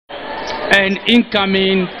and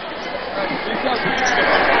incoming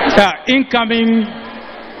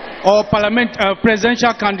or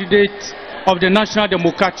presidential candidate of the National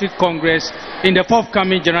Democratic Congress in the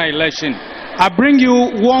forthcoming general election. I bring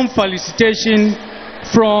you warm felicitation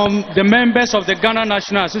from the members of the Ghana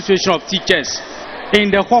National Association of Teachers in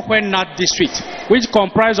the Hohoe North District, which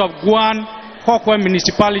comprise of Guan, Hohoe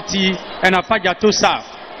Municipality, and Apajato South.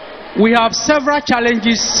 We have several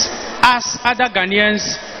challenges as other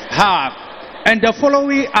Ghanaians have, and the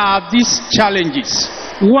following are these challenges.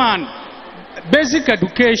 One, basic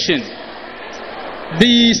education.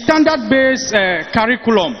 The standard-based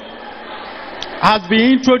curriculum has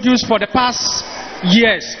been introduced for the past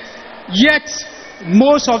years, yet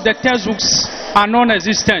most of the textbooks are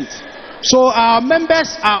non-existent. So our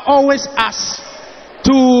members are always asked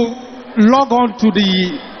to log on to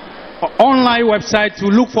the online website to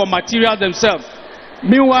look for material themselves.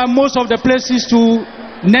 Meanwhile, most of the places to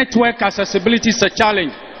network accessibility is a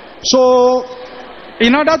challenge. So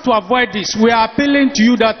in order to avoid this, we are appealing to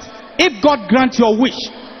you that if God grants your wish,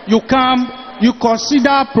 you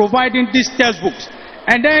consider providing these textbooks.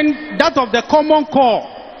 And then that of the common core,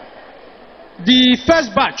 the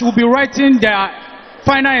first batch will be writing their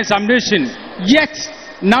final examination, yet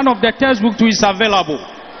none of the textbook is available.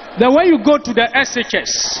 Then when you go to the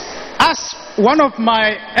SHS, as one of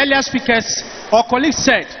my earlier speakers or colleagues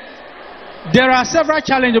said, there are several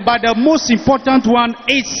challenges, but the most important one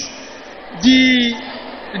is the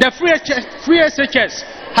free SHS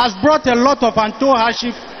has brought a lot of untold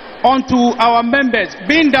hardship onto our members,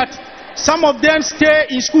 being that some of them stay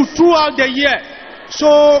in school throughout the year. So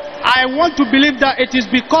I want to believe that it is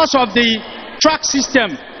because of the track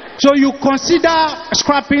system. So you consider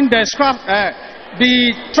scrapping the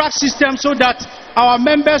track system so that our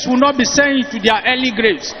members will not be sent to their early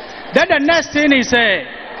graves. Then the next thing is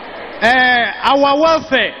our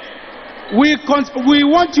welfare. We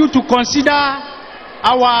want you to consider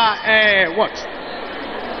our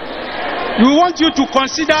we want you to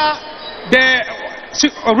consider the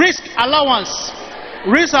risk allowance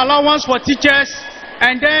for teachers,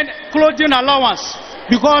 and then clothing allowance,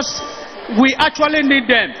 because we actually need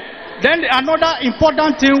them. Then another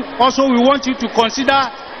important thing also we want you to consider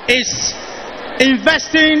is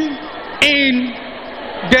investing in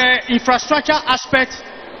the infrastructure aspect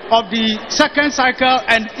of the second cycle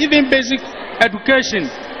and even basic education.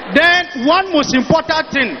 Then one most important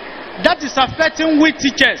thing that is affecting we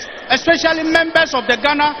teachers, especially members of the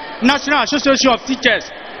Ghana National Association of Teachers,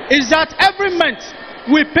 is that every month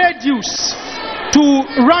we pay dues to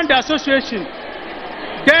run the association.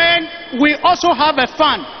 Then we also have a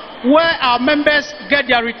fund where our members get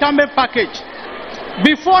their retirement package.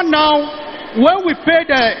 Before now, when we pay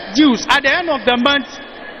the dues at the end of the month,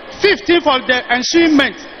 15th of the ensuing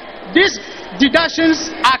month, these deductions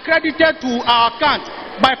are credited to our account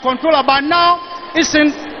by controller, but now it's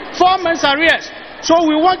in 4 months arrears. So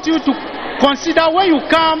we want you to consider when you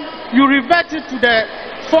come, you revert it to the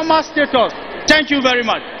former status. Thank you very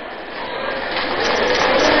much.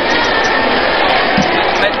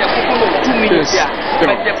 Yes.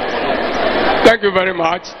 Thank you very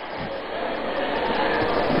much.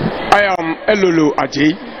 I am Elulu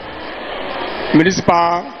Ajay,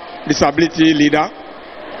 Municipal Disability Leader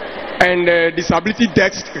and Disability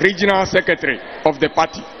Desk Regional Secretary of the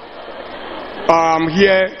party. I'm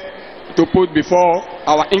here to put before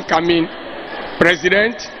our incoming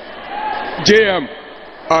President, JM,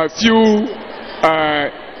 a few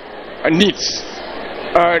needs.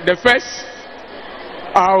 The first,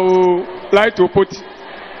 I would like to put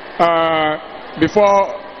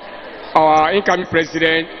before our incoming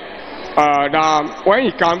President that when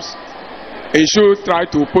he comes, he should try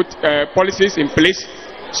to put policies in place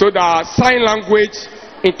so that sign language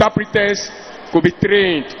interpreters could be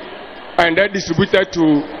trained and then distributed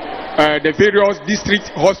to the various district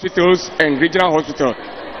hospitals and regional hospitals,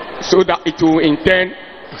 so that it will in turn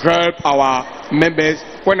help our members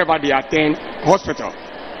whenever they attend hospital.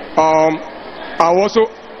 I also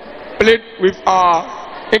plead with our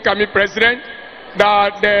incoming President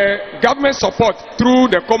that the government support through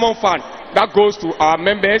the common fund that goes to our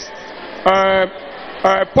members,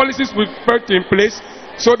 policies will be put in place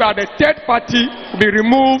so that the third party will be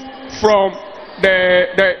removed from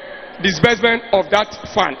the disbursement of that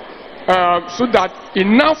fund, so that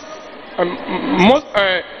enough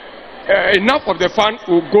of the fund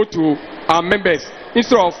will go to our members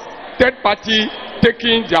instead of third party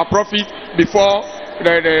taking their profit before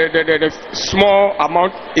the small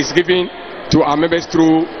amount is given to our members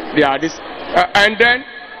through their and then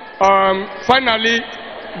finally,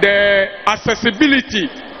 the accessibility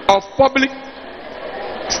of public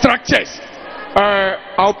structures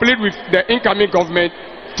I'll plead with the incoming government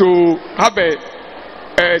to have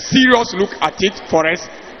a serious look at it for us,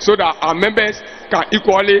 so that our members can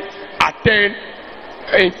equally attend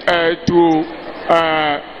to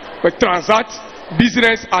transact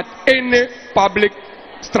business at any public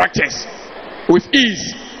structures with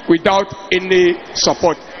ease, without any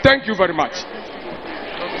support. Thank you very much.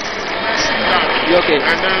 Okay.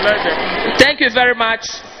 Thank you very much.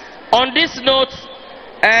 On this note,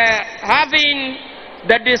 having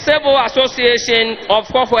the Disabled Association of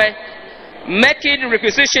Hohoe making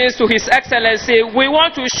requisitions to His Excellency, we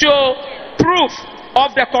want to show proof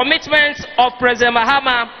of the commitment of President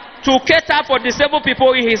Mahama to cater for disabled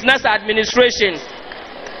people in his next administration.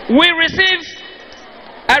 We received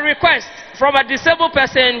a request from a disabled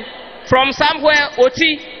person from somewhere,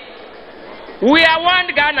 Oti. We are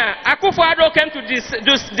one Ghana. Akufo-Addo came to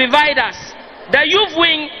divide us. The youth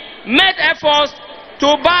wing made efforts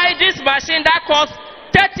to buy this machine that cost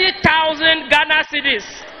 30,000 Ghana cedis.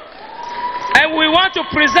 And we want to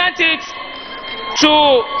present it to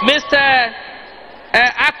Mr.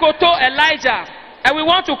 Akoto Elijah. And we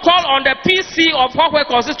want to call on the PC of Hohoe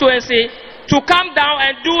constituency to come down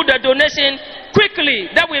and do the donation quickly.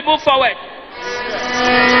 Then we move forward.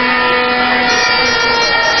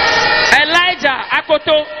 Elijah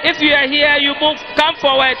Akoto, if you are here, you come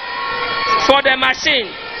forward for the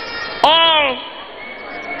machine. All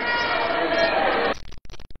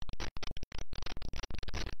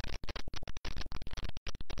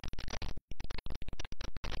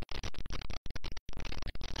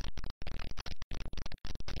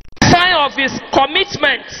sign of his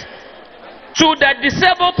commitment to the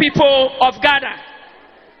disabled people of Ghana,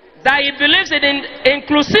 that he believes in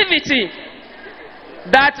inclusivity,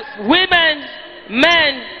 that women,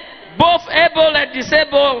 men, both able and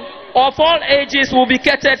disabled, of all ages, will be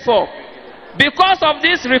catered for. Because of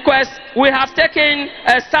this request, we have taken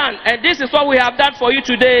a stand, and this is what we have done for you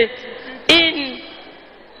today in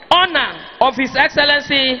honor of His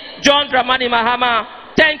Excellency John Dramani Mahama.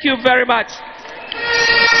 Thank you very much.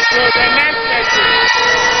 So the next person,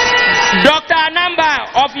 Dr.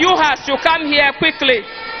 Anamba of UHAS, should come here quickly.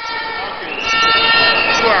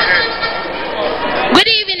 Go ahead. Good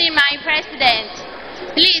evening, my President.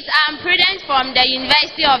 Please, I'm Prudence from the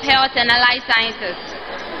University of Health and Allied Sciences.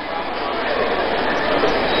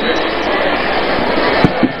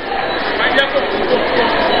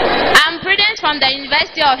 I'm Prudence from the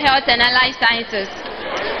University of Health and Allied Sciences.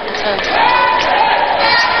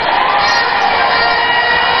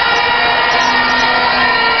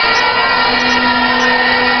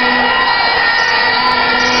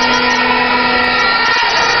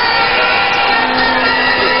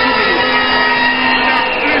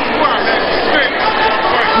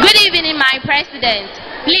 My President,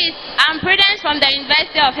 please, I'm Prudence from the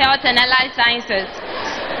University of Health and Allied Sciences.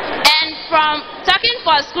 And from talking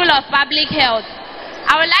for School of Public Health,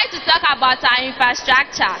 I would like to talk about our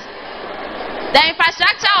infrastructure. The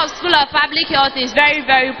infrastructure of School of Public Health is very,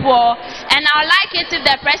 very poor, and I would like it if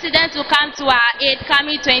the President will come to our aid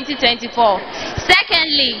coming 2024.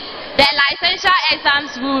 Secondly, the licensure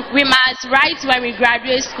exams we must write when we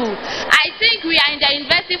graduate school. I think we are in the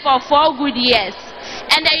university for 4 good years.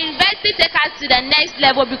 And the university takes us to the next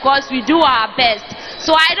level because we do our best.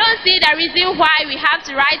 So I don't see the reason why we have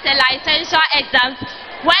to write a licensure exam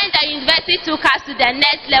when the university took us to the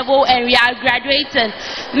next level and we are graduating.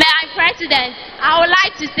 My President, I would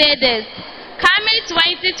like to say this. Coming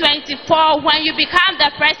 2024, when you become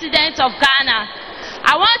the President of Ghana,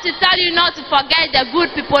 I want to tell you not to forget the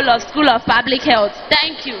good people of School of Public Health.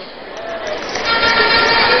 Thank you.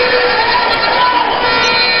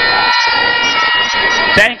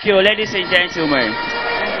 Thank you, ladies and gentlemen.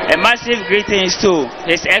 A massive greetings to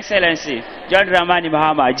His Excellency John Dramani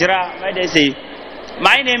Mahama.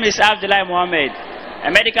 My name is Abdullah Mohammed,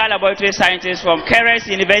 a medical laboratory scientist from Keres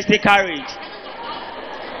University, Cambridge.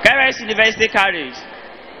 Keres University, Cambridge.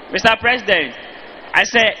 Mr. President, I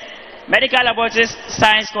say medical laboratory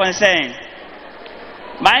science concern.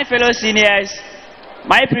 My fellow seniors,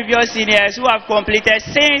 my previous seniors who have completed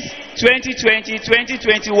since 2020,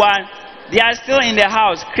 2021, they are still in the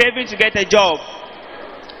house craving to get a job.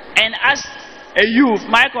 And as a youth,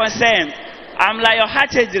 my concern, I'm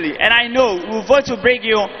lion-heartedly, and I know we'll vote to bring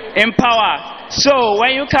you in power. So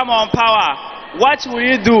when you come on power, what will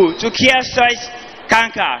you do to cure such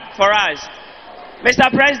canker for us? Mr.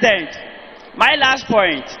 President, my last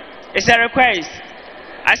point is a request.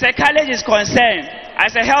 As a college is concerned,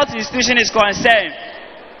 as a health institution is concerned,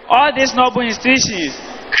 all these noble institutions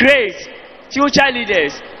create future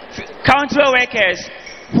leaders, country workers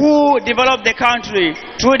who develop the country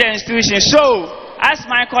through the institution. So, As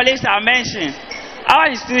my colleagues have mentioned, our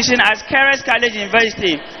institution as Keres College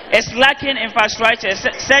University is lacking infrastructure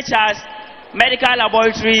such as medical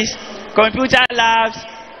laboratories, computer labs,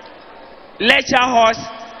 lecture halls,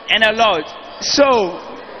 and a lot. So,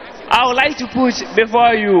 I would like to put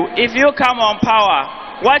before you, if you come on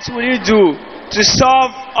power, what will you do to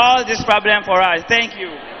solve all this problem for us? Thank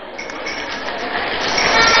you.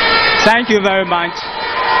 Thank you very much.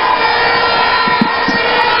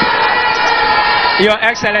 Your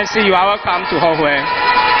Excellency, you are welcome to Hohoe.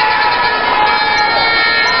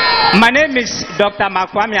 My name is Dr.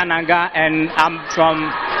 Makwami Ananga, and I'm from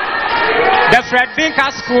the Fred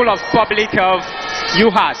Binka School of Public Health,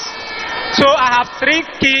 UHAS. So I have three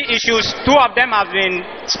key issues. Two of them have been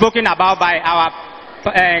spoken about by our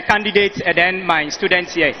candidates and then my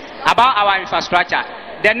students here, about our infrastructure.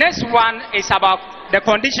 The next one is about the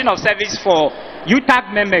condition of service for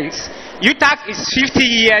UTAC members. UTAC is 50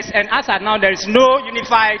 years, and as of now, there is no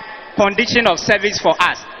unified condition of service for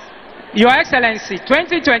us. Your Excellency,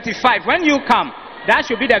 2025, when you come, that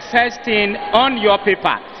should be the first thing on your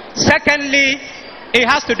paper. Secondly, it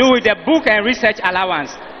has to do with the book and research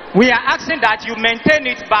allowance. We are asking that you maintain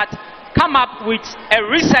it, but come up with a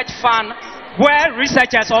research fund where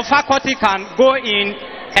researchers or faculty can go in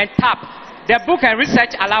and tap. The book and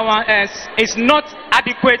research allowance is not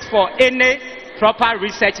adequate for any proper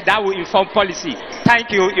research that will inform policy. Thank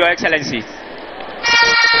you, Your Excellency.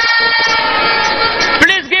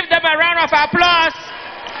 Please give them a round of applause.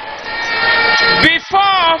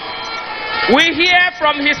 Before we hear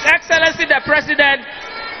from His Excellency the President,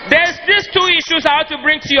 there's these two issues I want to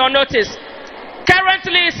bring to your notice.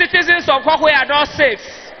 Currently, citizens of Hohoe are not safe.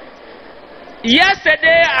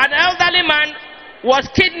 Yesterday, an elderly man was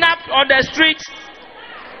kidnapped on the street,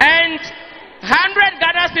 and 100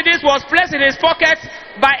 Ghana cedis was placed in his pocket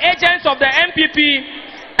by agents of the MPP,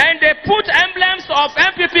 and they put emblems of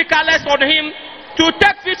MPP colors on him to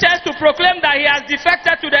take pictures to proclaim that he has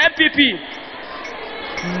defected to the MPP.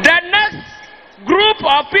 The next group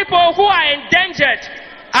of people who are endangered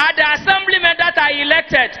are the assemblymen that are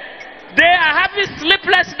elected. They are having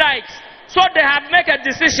sleepless nights, so they have made a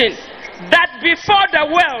decision that before the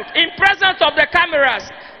world, in presence of the cameras,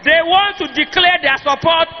 they want to declare their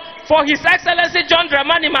support for His Excellency John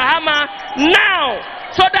Dramani Mahama now,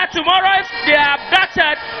 so that tomorrow if they are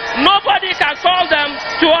abducted, nobody can call them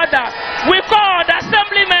to order. We call the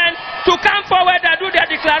assemblymen to come forward and do their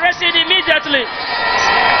declaration immediately.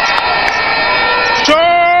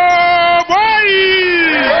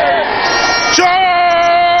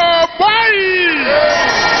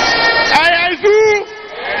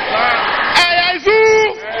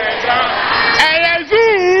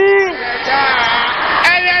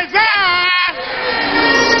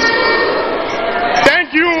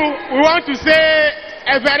 We want to say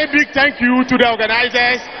a very big thank you to the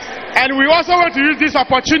organizers, and we also want to use this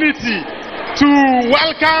opportunity to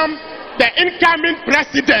welcome the incoming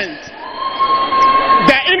president,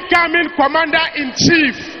 the incoming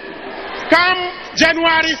commander-in-chief. Come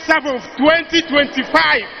January 7th,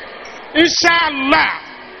 2025, inshallah,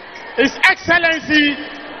 His Excellency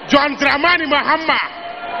John Dramani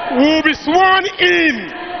Mahama will be sworn in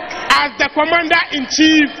as the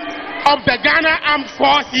commander-in-chief of the Ghana Armed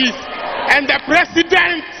Forces and the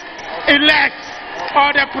president-elect or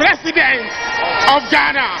the president of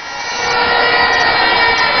Ghana.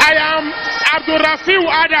 I am Abdul Rafiu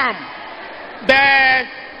Adam, the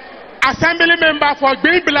assembly member for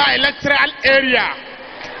Bimbla electoral area,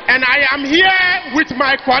 and I am here with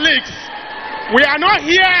my colleagues. We are not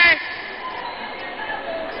here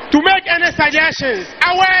to make any suggestions.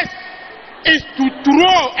 Ours is to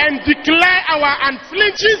throw and declare our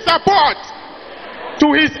unflinching support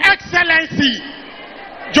to His Excellency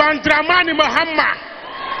John Dramani Mahama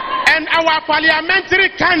and our parliamentary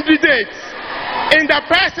candidates in the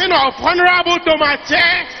person of Honorable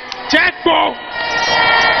Tomache Cheko.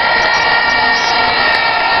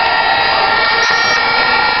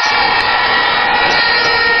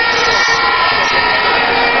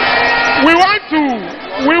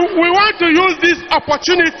 We want to use this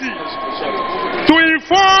opportunity to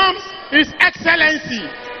inform His Excellency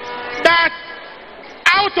that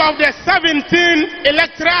out of the 17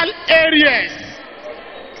 electoral areas,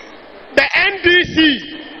 the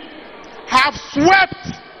NDC have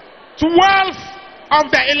swept 12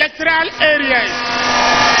 of the electoral areas.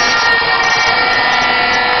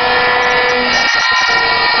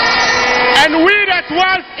 And we, the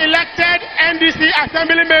 12 elected NDC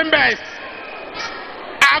assembly members,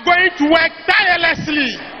 are going to work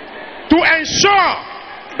tirelessly to ensure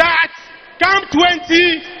that come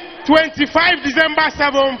 2025 December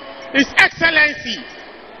 7th, His Excellency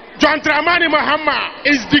John Dramani Mahama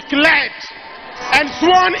is declared and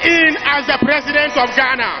sworn in as the President of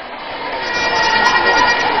Ghana.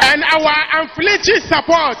 And our unflinching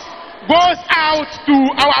support goes out to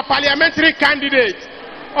our parliamentary candidate,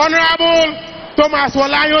 Honorable Thomas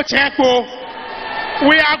Wolayo Cheko.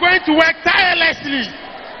 We are going to work tirelessly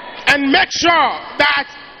and make sure that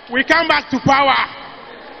we come back to power.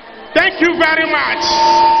 Thank you very much,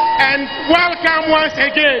 and welcome once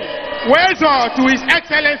again, Wezo, to His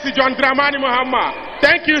Excellency John Dramani Mahama.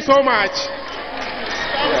 Thank you so much.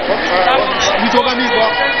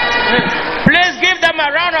 Please give them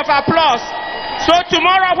a round of applause. So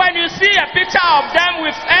tomorrow when you see a picture of them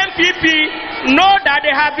with MPP, know that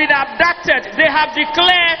they have been abducted. They have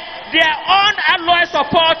declared their own unalloyed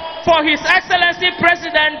support for His Excellency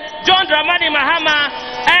President John Dramani Mahama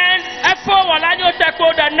and Efo Wolanyo Teko,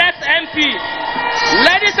 the next MP.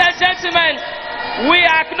 Ladies and gentlemen, we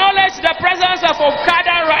acknowledge the presence of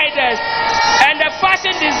Okada riders and the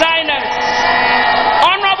fashion designers.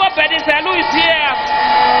 Honorable Bediselu is here.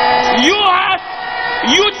 You have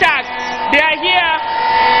UTAG, they are here.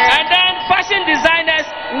 And then fashion designers,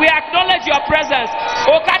 we acknowledge your presence.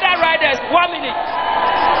 Okada riders, 1 minute.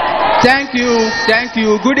 Thank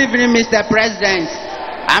you. Good evening, Mr. President.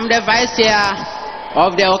 I'm the Vice Chair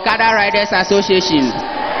of the Okada Riders Association.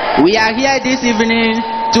 We are here this evening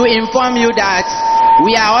to inform you that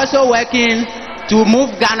we are also working to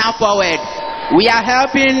move Ghana forward. We are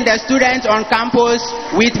helping the students on campus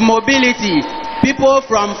with mobility. People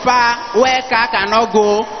from far where car cannot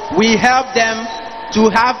go, we help them to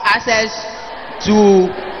have access to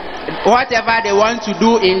whatever they want to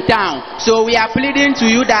do in town. So we are pleading to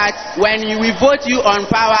you that when we vote you on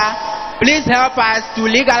power, please help us to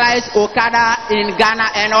legalize Okada in Ghana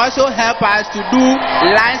and also help us to do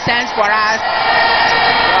license for us.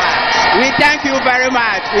 We thank you very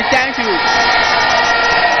much. We thank you.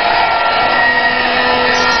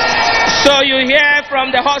 So you hear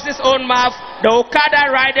from the horse's own mouth, the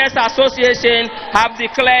Okada Riders Association have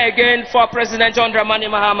declared again for President John Dramani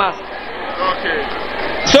Mahama. Okay.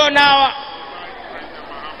 So now,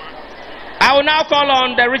 I will now call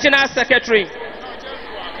on the Regional Secretary.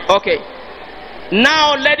 Okay.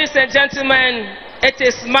 Now, ladies and gentlemen, it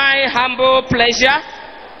is my humble pleasure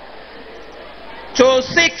to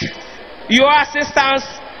seek your assistance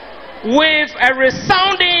with a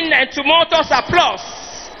resounding and tumultuous applause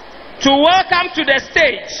to welcome to the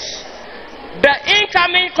stage the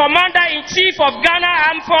incoming Commander-in-Chief of Ghana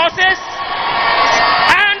Armed Forces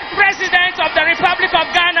and President of the Republic of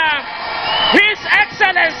Ghana, His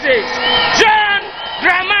Excellency John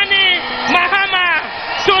Dramani Mahama,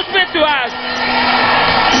 to speak to us.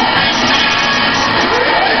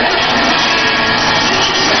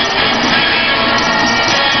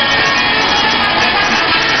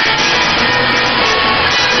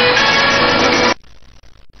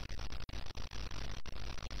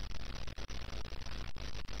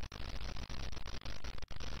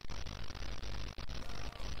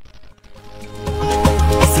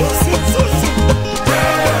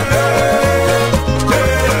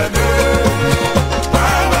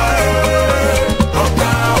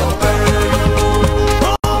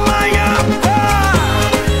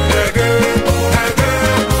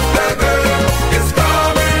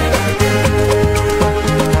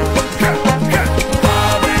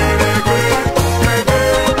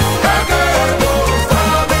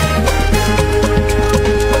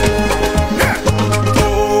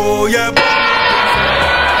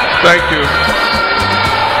 Thank you.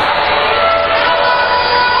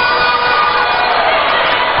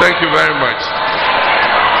 Thank you very much.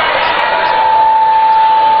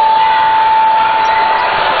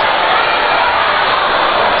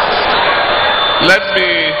 Let me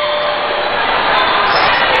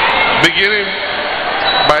begin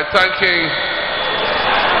by thanking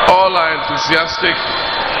all our enthusiastic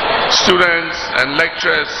students and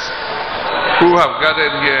lecturers who have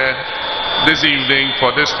gathered here this evening for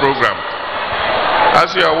this program. As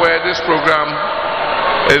you are aware, this program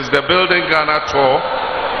is the Building Ghana Tour,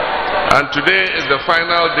 and today is the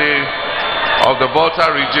final day of the Volta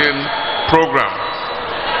Region program.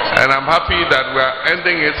 And I'm happy that we are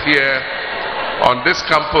ending it here on this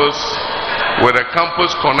campus with a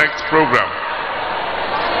Campus Connect program.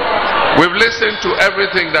 We've listened to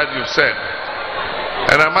everything that you've said,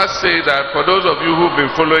 and I must say that for those of you who've been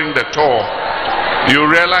following the tour, you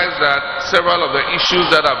realize that several of the issues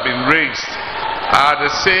that have been raised are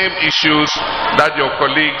the same issues that your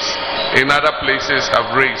colleagues in other places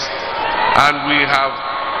have raised. And we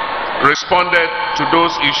have responded to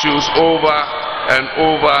those issues over and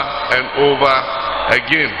over and over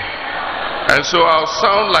again. And so I'll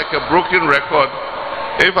sound like a broken record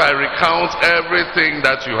if I recount everything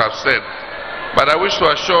that you have said. But I wish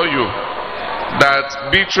to assure you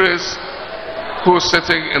that Beatrice, who's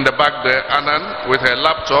sitting in the back there, Anan, with her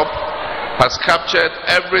laptop, has captured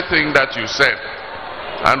everything that you said.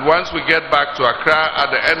 And once we get back to Accra at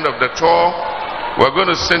the end of the tour, we're going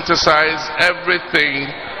to synthesize everything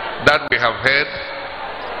that we have heard.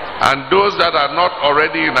 And those that are not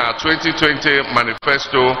already in our 2020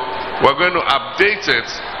 manifesto, we're going to update it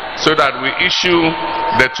so that we issue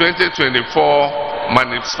the 2024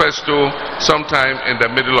 manifesto sometime in the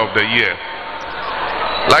middle of the year.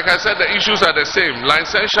 Like I said, the issues are the same.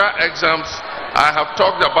 Licensure exams, I have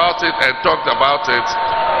talked about it and talked about it.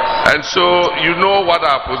 And so you know what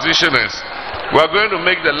our position is. We're going to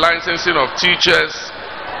make the licensing of teachers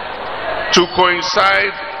to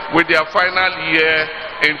coincide with their final year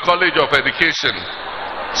in College of Education,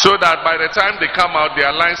 so that by the time they come out, they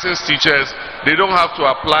are licensed teachers. They don't have to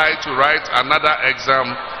apply to write another exam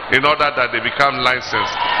in order that they become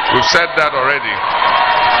licensed. We've said that already.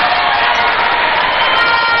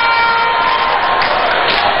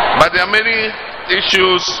 But there are many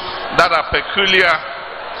issues that are peculiar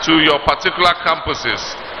to your particular campuses.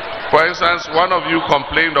 For instance, one of you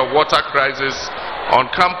complained of water crisis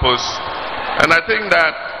on campus, and I think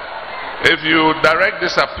that if you direct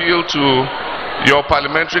this appeal to your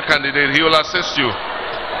parliamentary candidate, he will assist you.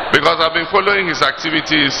 Because I've been following his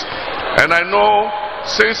activities, and I know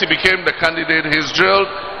since he became the candidate, he's drilled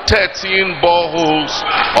 13 boreholes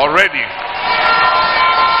already.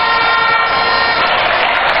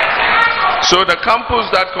 So the campus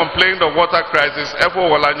that complained of water crisis,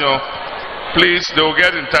 Efo Walanyo, please, they will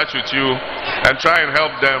get in touch with you and try and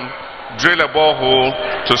help them drill a borehole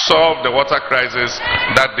to solve the water crisis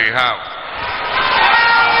that they have.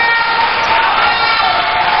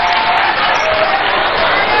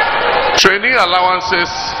 Training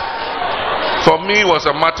allowances for me was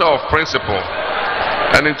a matter of principle.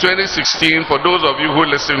 And in 2016, for those of you who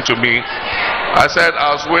listened to me, I said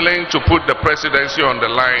I was willing to put the presidency on the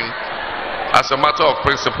line as a matter of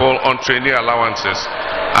principle on training allowances.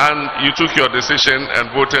 And you took your decision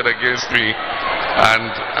and voted against me,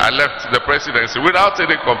 and I left the presidency without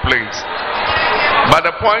any complaints. But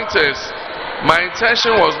the point is, my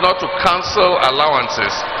intention was not to cancel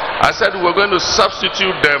allowances. I said we're going to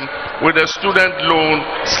substitute them with a student loan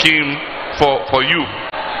scheme for you.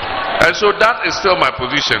 And so that is still my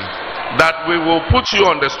position, that we will put you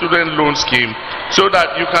on the student loan scheme so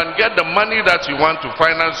that you can get the money that you want to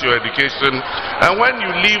finance your education, and when you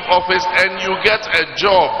leave office and you get a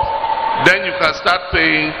job, then you can start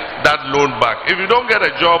paying that loan back. If you don't get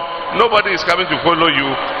a job, nobody is coming to follow you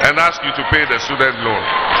and ask you to pay the student loan.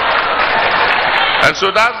 And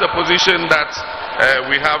so that's the position that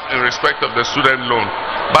we have in respect of the student loan.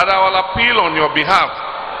 But I will appeal on your behalf.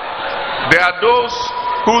 There are those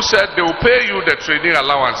who said they will pay you the training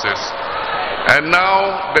allowances, and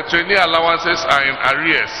now the training allowances are in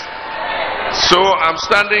arrears. So I'm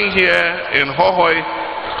standing here in Hohoe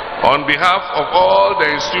on behalf of all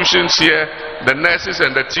the institutions here, the nurses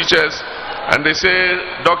and the teachers, and they say,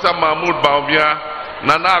 Dr. Mahmoud Baumia,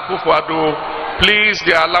 Nana Akufo-Addo, please,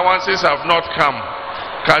 their allowances have not come.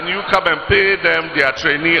 Can you come and pay them their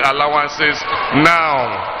trainee allowances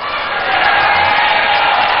now?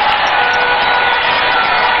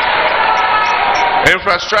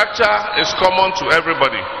 Infrastructure is common to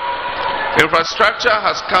everybody. Infrastructure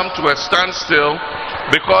has come to a standstill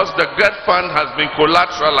because the GET fund has been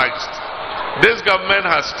collateralized. This government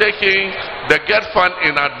has taken the GET fund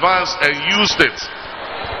in advance and used it.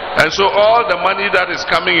 And so all the money that is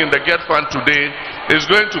coming in the GET fund today is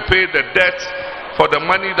going to pay the debt for the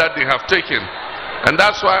money that they have taken. And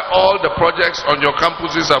that's why all the projects on your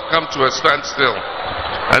campuses have come to a standstill.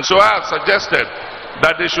 And so I have suggested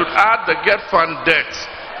that they should add the GET fund debt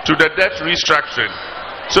to the debt restructuring,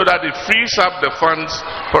 so that it frees up the funds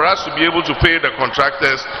for us to be able to pay the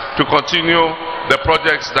contractors to continue the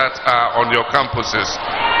projects that are on your campuses.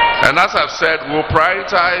 And as I've said, we'll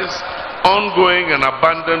prioritize ongoing and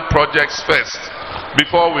abandoned projects first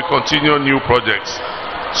before we continue new projects.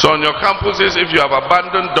 So on your campuses, if you have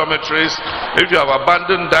abandoned dormitories, if you have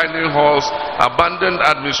abandoned dining halls, abandoned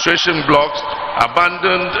administration blocks,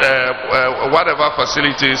 abandoned whatever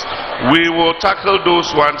facilities, we will tackle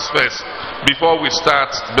those ones first before we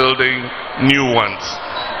start building new ones.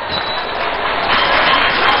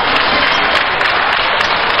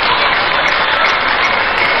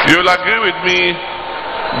 You'll agree with me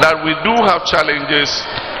that we do have challenges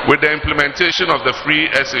with the implementation of the free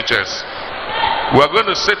SHS. We're going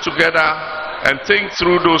to sit together and think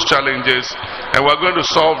through those challenges, and we're going to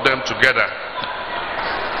solve them together.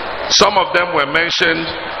 Some of them were mentioned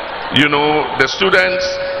You know, the students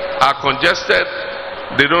are congested,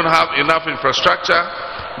 they don't have enough infrastructure,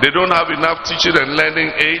 they don't have enough teaching and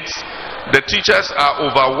learning aids, the teachers are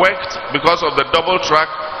overworked because of the double track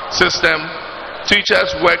system.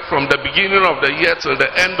 Teachers work from the beginning of the year till the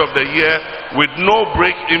end of the year with no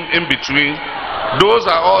break in between. Those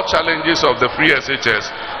are all challenges of the free SHS.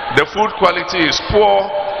 The food quality is poor.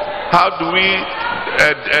 How do we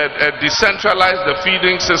decentralize the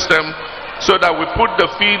feeding system so that we put the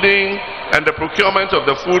feeding and the procurement of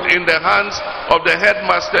the food in the hands of the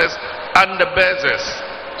headmasters and the bearers,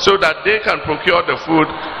 so that they can procure the food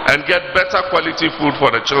and get better quality food for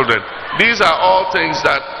the children. These are all things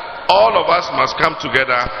that all of us must come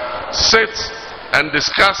together, sit and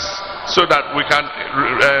discuss so that we can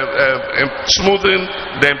smoothen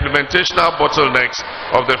the implementational bottlenecks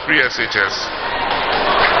of the free SHS.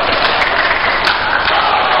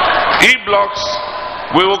 E-blocks,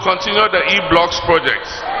 we will continue the e-blocks projects.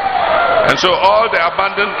 And so all the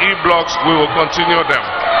abandoned e-blocks, we will continue them.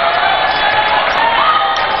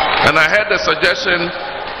 And I had a suggestion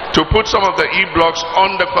to put some of the e-blocks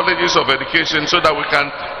on the colleges of education so that we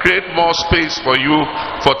can create more space for you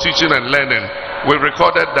for teaching and learning. We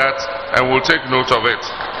recorded that and we'll take note of it.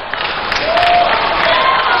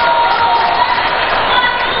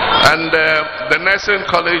 And the nursing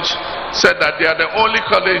college said that they are the only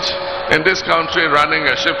college in this country running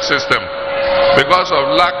a shift system because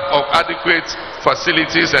of lack of adequate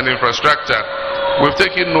facilities and infrastructure. We've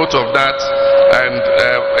taken note of that, and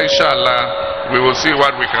inshallah we will see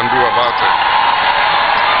what we can do about it.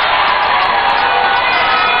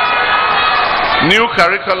 New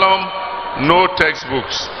curriculum, no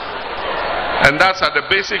textbooks. And that's at the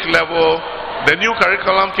basic level. The new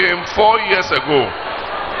curriculum came 4 years ago.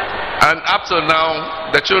 And up till now,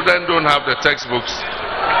 the children don't have the textbooks.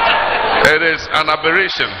 It is an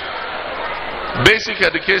aberration. Basic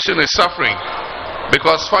education is suffering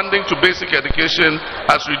because funding to basic education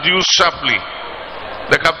has reduced sharply.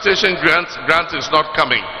 The capitation grant is not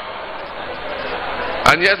coming.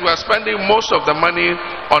 And yet we are spending most of the money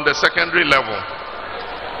on the secondary level.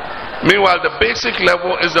 Meanwhile, the basic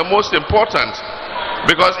level is the most important,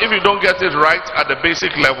 because if you don't get it right at the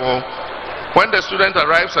basic level, when the student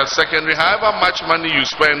arrives at secondary, however much money you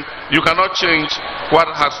spend, you cannot change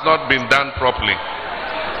what has not been done properly.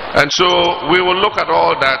 And so we will look at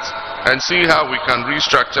all that and see how we can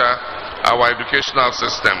restructure our educational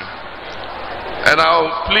system. And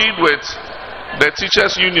I'll plead with the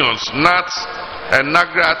teachers' unions, NATS and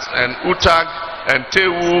NAGRAT and UTAG and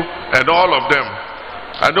TEWU and all of them.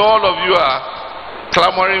 And all of you are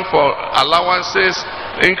clamoring for allowances,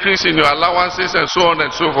 increase in your allowances and so on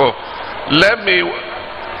and so forth. Let me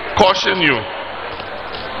caution you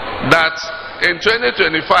that in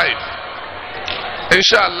 2025,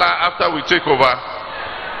 inshallah, after we take over,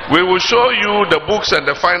 we will show you the books and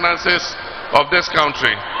the finances of this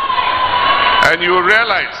country. And you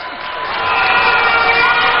realize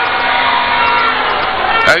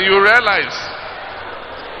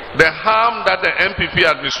the harm that the MPP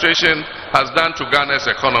administration has done to Ghana's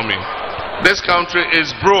economy. This country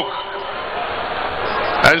is broke.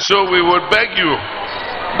 And so we would beg you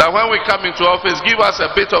that when we come into office, give us a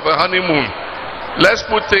bit of a honeymoon. Let's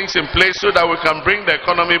put things in place so that we can bring the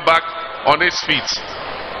economy back on its feet.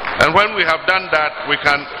 And when we have done that, we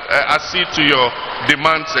can accede to your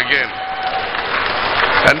demands again.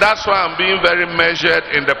 And that's why I'm being very measured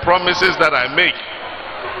in the promises that I make,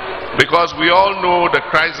 because we all know the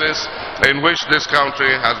crisis in which this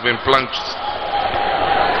country has been plunged.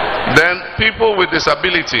 Then people with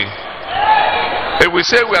disability, if we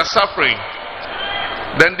say we are suffering,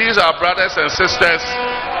 then these our brothers and sisters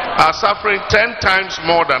are suffering 10 times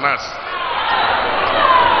more than us.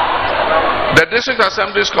 The District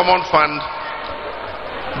Assembly's Common Fund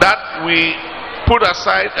that we put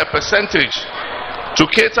aside a percentage to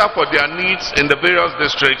cater for their needs in the various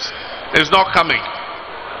districts is not coming.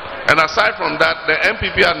 And aside from that, the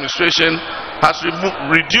MPP administration has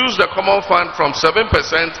reduced the common fund from 7%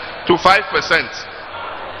 to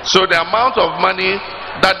 5%. So the amount of money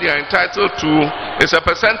that they are entitled to is a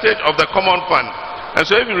percentage of the common fund. And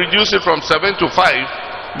so if you reduce it from 7 to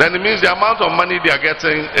 5, then it means the amount of money they are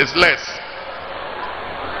getting is less.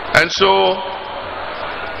 And so,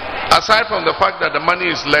 aside from the fact that the money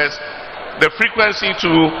is less, the frequency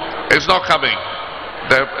too is not coming.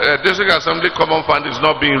 The District Assembly Common Fund is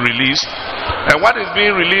not being released. And what is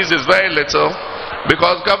being released is very little,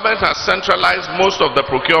 because government has centralized most of the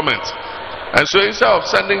procurement. And so instead of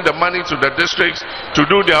sending the money to the districts to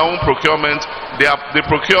do their own procurement, they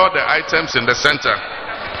procure the items in the center.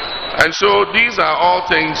 And so these are all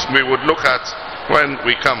things we would look at when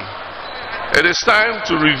we come. It is time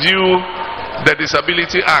to review the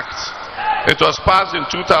Disability Act. It was passed in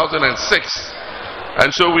 2006.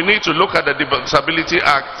 And so we need to look at the Disability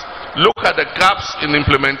Act, look at the gaps in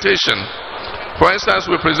implementation. For instance,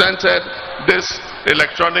 we presented this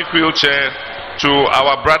electronic wheelchair to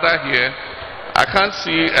our brother here. I can't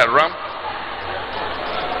see a ramp.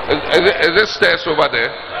 Is there stairs over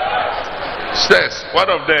there? Stairs. What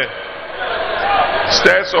of there?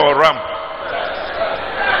 Stairs or ramp?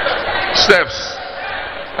 Steps.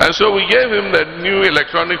 And so we gave him the new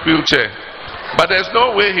electronic wheelchair. But there's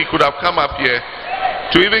no way he could have come up here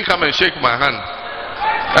to even come and shake my hand.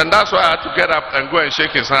 And that's why I had to get up and go and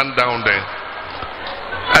shake his hand down there.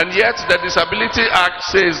 And yet the Disability Act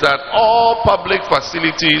says that all public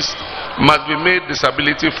facilities must be made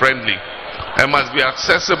disability friendly and must be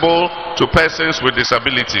accessible to persons with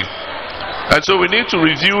disability. And so we need to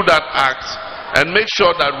review that act and make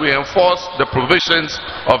sure that we enforce the provisions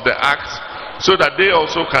of the act so that they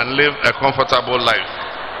also can live a comfortable life.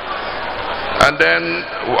 And then,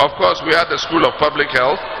 of course, we had the School of Public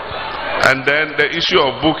Health, and then the issue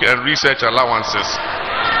of book and research allowances.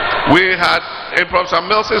 We had, in Professor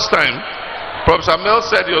Mills's time, Professor Mills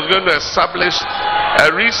said he was going to establish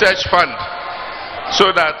a research fund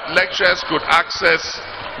so that lecturers could access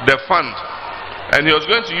the fund. And he was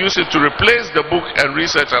going to use it to replace the book and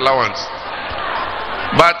research allowance.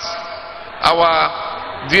 But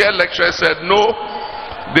our dear lecturer said, no,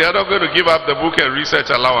 they are not going to give up the book and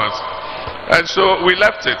research allowance. And so we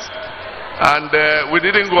left it. And we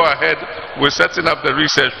didn't go ahead with setting up the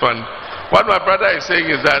research fund. What my brother is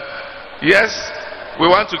saying is that, yes, we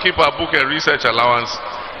want to keep our book and research allowance,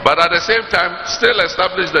 but at the same time, still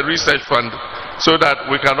establish the research fund so that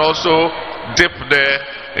we can also dip there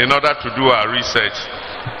in order to do our research.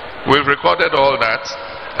 We've recorded all that,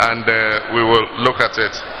 and we will look at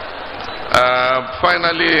it.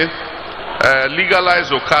 Finally, legalize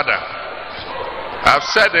Okada. I've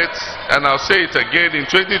said it, and I'll say it again. In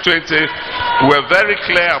 2020, we're very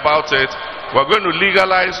clear about it. We're going to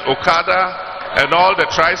legalize Okada and all the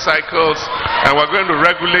tricycles, and we're going to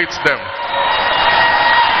regulate them.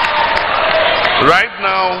 Right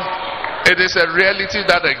now, it is a reality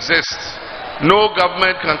that exists. No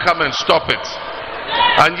government can come and stop it.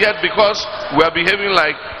 And yet, because we are behaving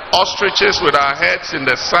like ostriches with our heads in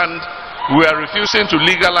the sand, we are refusing to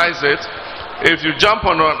legalize it. If you jump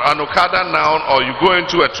on an Okada now, or you go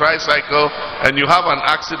into a tricycle and you have an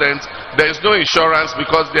accident, there is no insurance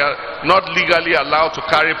because they are not legally allowed to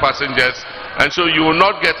carry passengers, and so you will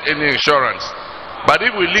not get any insurance. But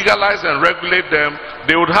if we legalize and regulate them,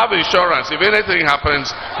 they would have insurance. If anything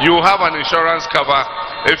happens, you will have an insurance cover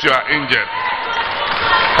if you are injured.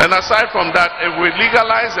 And aside from that, if we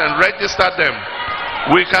legalize and register them,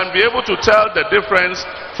 we can be able to tell the difference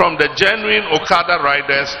from the genuine Okada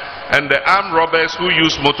riders and the armed robbers who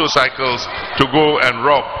use motorcycles to go and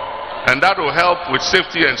rob. And that will help with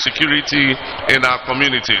safety and security in our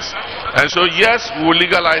communities. And so yes, we will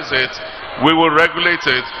legalize it, we will regulate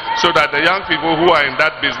it, so that the young people who are in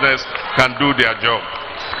that business can do their job.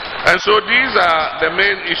 And so these are the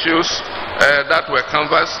main issues that were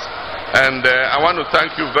canvassed. And I want to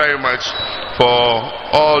thank you very much for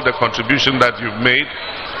all the contribution that you've made.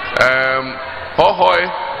 Hohoe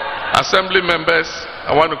Assembly members,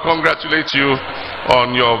 I want to congratulate you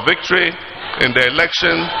on your victory in the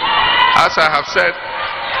election. As I have said,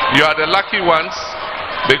 you are the lucky ones,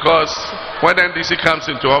 because when NDC comes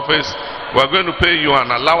into office, we're going to pay you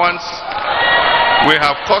an allowance. We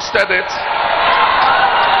have costed it.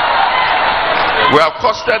 We have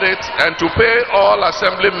costed it, and to pay all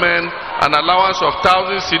assemblymen an allowance of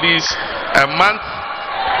 1,000 cedis a month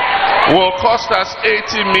will cost us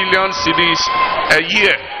 80 million cedis a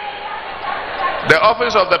year. The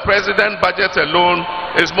office of the president budget alone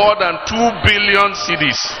is more than 2 billion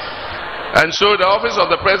cedis. And so the office of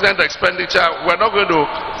the president expenditure, we're not going to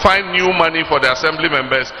find new money for the assembly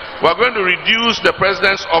members. We're going to reduce the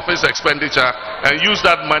president's office expenditure and use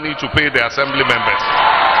that money to pay the assembly members.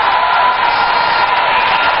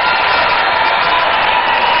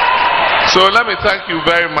 So let me thank you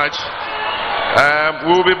very much. We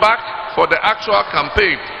will be back for the actual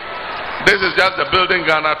campaign. This is just the Building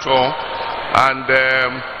Ghana tour. And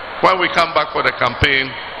when we come back for the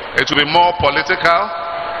campaign, it will be more political,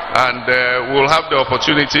 and we'll have the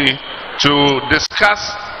opportunity to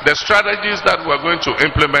discuss the strategies that we're going to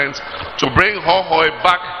implement to bring Hohoe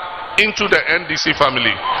back into the NDC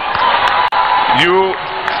family.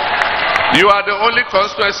 You are the only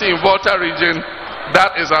constituency in Volta region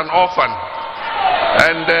that is an orphan,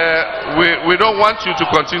 and we don't want you to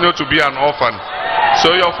continue to be an orphan.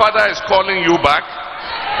 So your father is calling you back,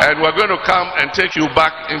 and we're going to come and take you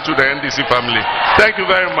back into the NDC family. Thank you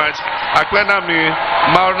very much. Akwena mi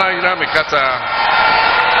mauna ina mikata.